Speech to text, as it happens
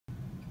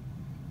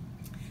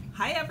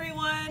Hi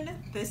everyone,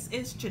 this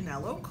is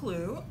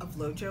Ocloo of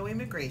Lojo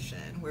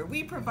Immigration, where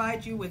we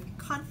provide you with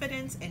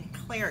confidence and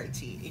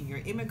clarity in your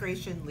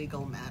immigration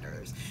legal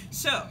matters.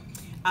 So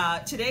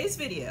today's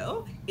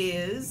video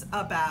is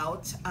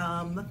about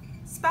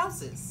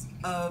spouses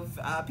of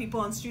people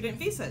on student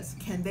visas.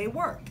 Can they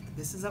work?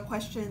 This is a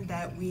question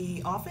that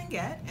we often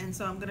get, and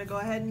so I'm going to go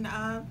ahead and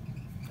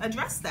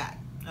address that.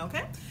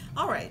 Okay?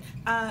 All right.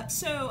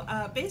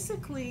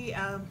 Basically,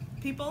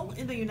 people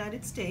in the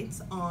United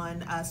States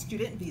on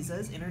student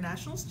visas,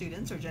 international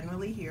students, are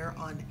generally here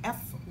on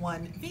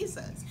F1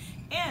 visas.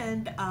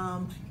 And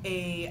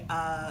a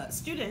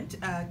student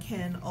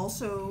can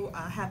also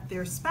have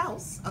their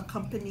spouse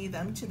accompany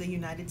them to the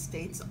United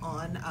States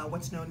on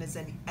what's known as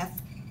an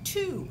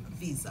F2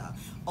 visa.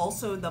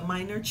 Also, the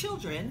minor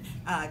children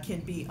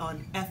can be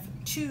on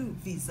F2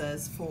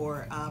 visas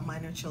for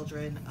minor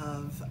children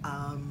of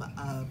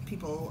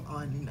people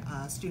on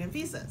student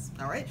visas.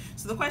 All right,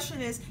 so the question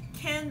is,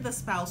 can the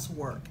spouse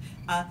work?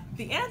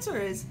 The answer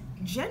is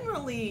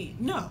generally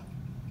no.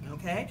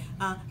 Okay,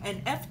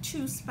 an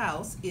F2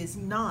 spouse is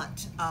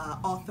not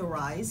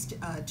authorized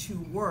to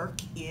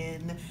work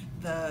in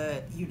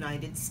the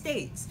United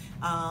States.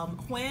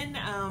 When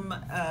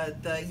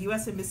the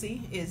U.S.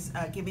 Embassy is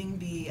giving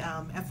the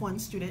F1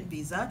 student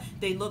visa,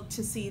 they look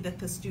to see that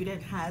the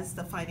student has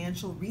the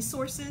financial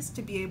resources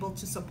to be able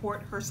to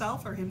support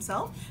herself or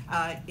himself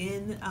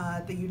in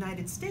the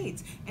United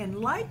States. And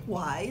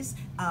likewise,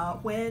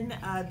 when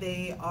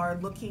they are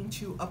looking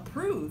to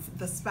approve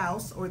the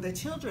spouse or the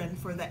children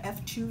for the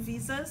F2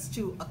 visas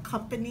to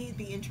accompany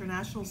the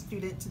international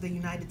student to the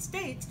United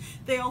States,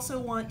 they also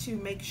want to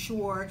make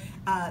sure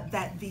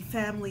that the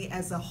family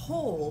as a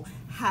whole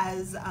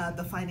has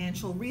the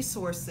financial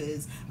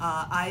resources,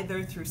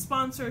 either through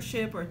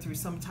sponsorship or through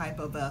some type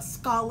of a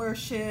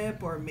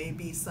scholarship or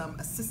maybe some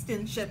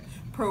assistantship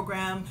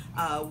program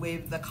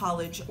with the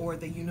college or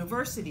the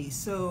university.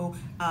 So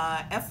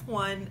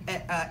F2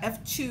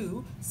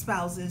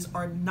 spouses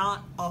are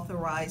not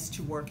authorized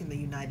to work in the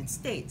United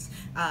States.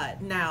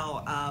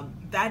 Now,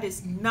 that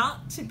is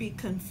not to be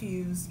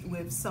confused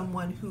with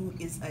someone who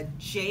is a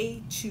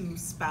J2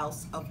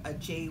 spouse of a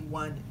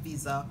J1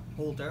 visa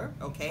holder,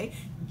 okay?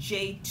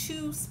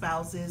 J2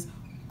 spouses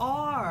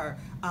are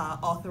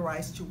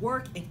authorized to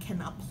work and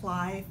can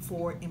apply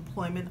for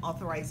employment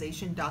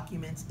authorization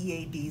documents,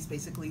 EADs,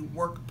 basically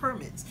work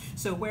permits.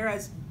 So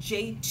whereas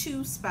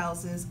J2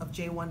 spouses of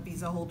J1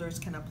 visa holders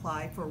can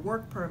apply for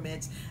work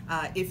permits,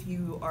 if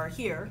you are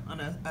here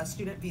on a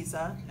student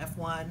visa,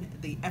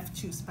 F1, the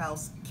F2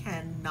 spouse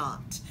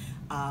cannot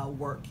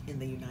work in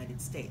the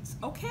United States.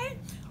 Okay?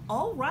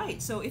 All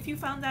right, so if you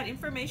found that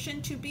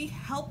information to be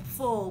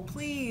helpful,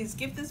 please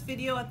give this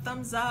video a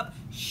thumbs up,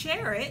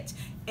 share it,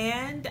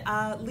 and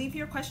leave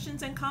your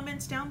questions and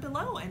comments down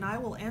below, and I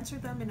will answer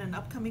them in an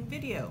upcoming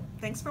video.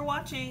 Thanks for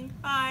watching.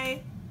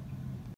 Bye.